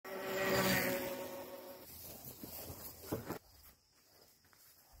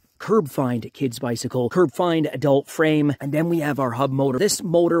curb find kids bicycle, curb find adult frame, and then we have our hub motor. This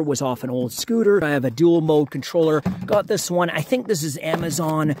motor was off an old scooter. I have a dual mode controller. Got this one. I think this is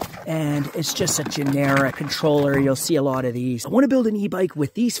Amazon, and it's just a generic controller. You'll see a lot of these. I want to build an e-bike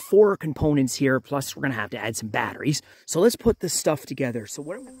with these 4 components here, plus we're going to have to add some batteries. So let's put this stuff together. So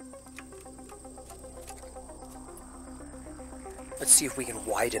let's see if we can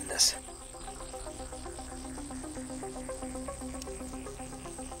widen this.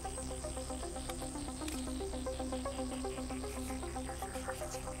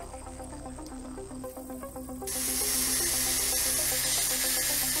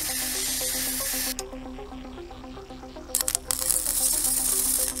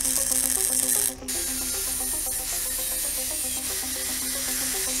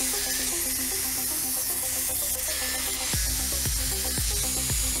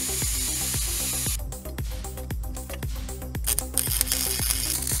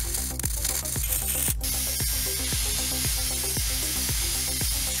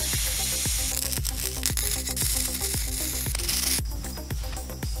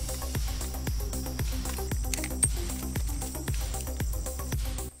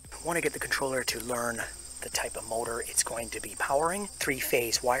 I want to get the controller to learn the type of motor it's going to be powering.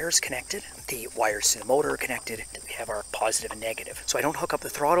 3-phase wires connected, the wires to the motor connected. We have our positive and negative. So I don't hook up the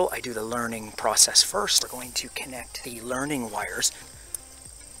throttle, I do the learning process first. We're going to connect the learning wires.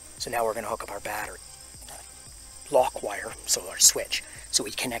 So now we're going to hook up our battery. Lock wire, so our switch. So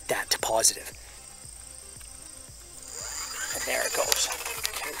we connect that to positive. And there it goes.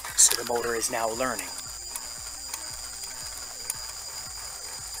 Okay, so the motor is now learning.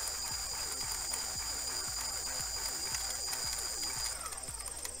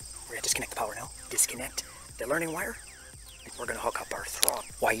 We're going to disconnect the power now. Disconnect the learning wire. We're going to hook up our throttle.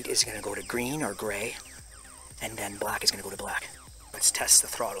 White is going to go to green or gray, and then black is going to go to black. Let's test the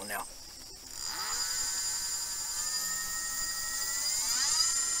throttle now.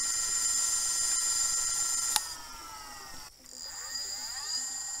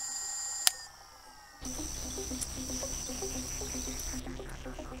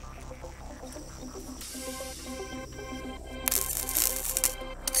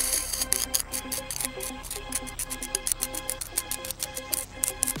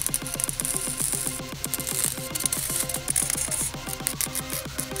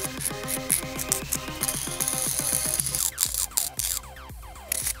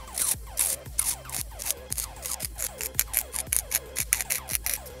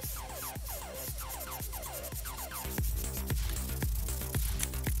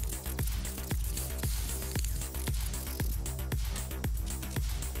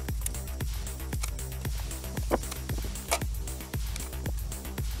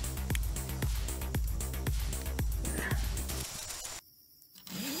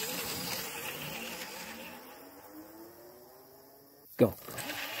 Go.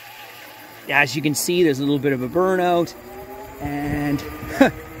 As you can see, there's a little bit of a burnout, and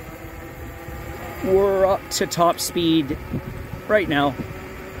we're up to top speed right now.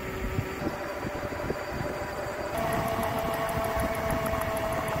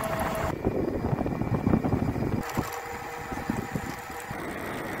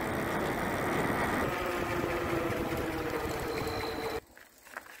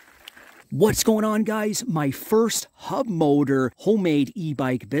 What's going on, guys? My first hub motor homemade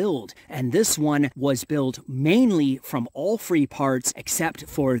e-bike build, and this one was built mainly from all free parts except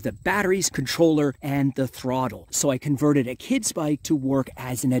for the batteries, controller, and the throttle. So I converted a kid's bike to work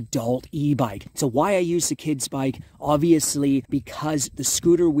as an adult e-bike. So why I use the kid's bike? Obviously, because the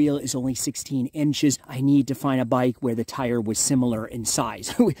scooter wheel is only 16 inches, I need to find a bike where the tire was similar in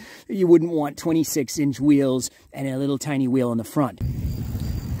size. You wouldn't want 26-inch wheels and a little tiny wheel in the front.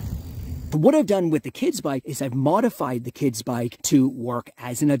 What I've done with the kids bike is I've modified the kids bike to work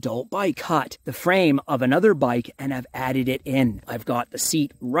as an adult bike. Cut the frame of another bike and I've added it in. I've got the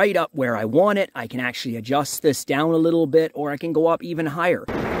seat right up where I want it. I can actually adjust this down a little bit, or I can go up even higher.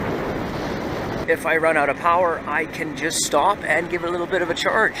 If I run out of power, I can just stop and give it a little bit of a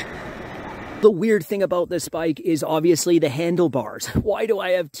charge. The weird thing about this bike is obviously the handlebars. Why do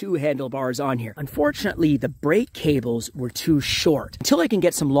I have 2 handlebars on here? Unfortunately, the brake cables were too short. Until I can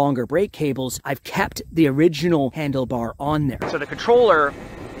get some longer brake cables, I've kept the original handlebar on there. So the controller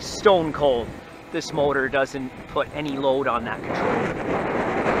is stone cold. This motor doesn't put any load on that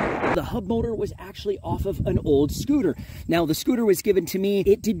controller. The hub motor was actually off of an old scooter. Now, the scooter was given to me.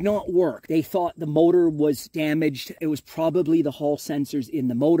 It did not work. They thought the motor was damaged. It was probably the hall sensors in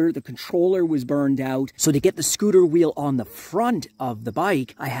the motor. The controller was burned out. So to get the scooter wheel on the front of the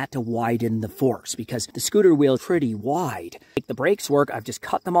bike, I had to widen the forks because the scooter wheel is pretty wide. To make the brakes work, I've just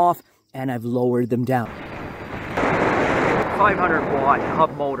cut them off and I've lowered them down. 500-watt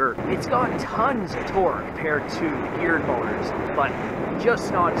hub motor. It's got tons of torque compared to geared motors, but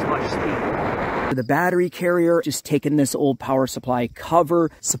just not as much speed. The battery carrier, just taking this old power supply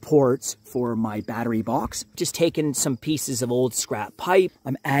cover supports for my battery box. Just taking some pieces of old scrap pipe.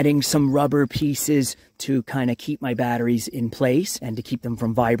 I'm adding some rubber pieces to kind of keep my batteries in place and to keep them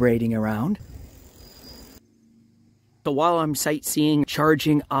from vibrating around. So while I'm sightseeing,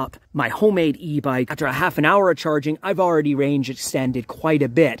 charging up my homemade e-bike, after a half an hour of charging, I've already range extended quite a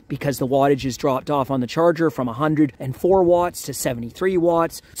bit because the wattage has dropped off on the charger from 104 watts to 73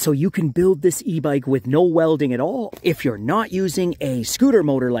 watts. So you can build this e-bike with no welding at all. If you're not using a scooter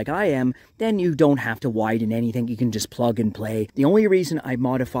motor like I am, then you don't have to widen anything. You can just plug and play. The only reason I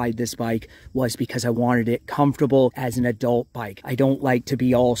modified this bike was because I wanted it comfortable as an adult bike. I don't like to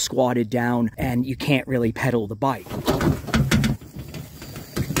be all squatted down and you can't really pedal the bike.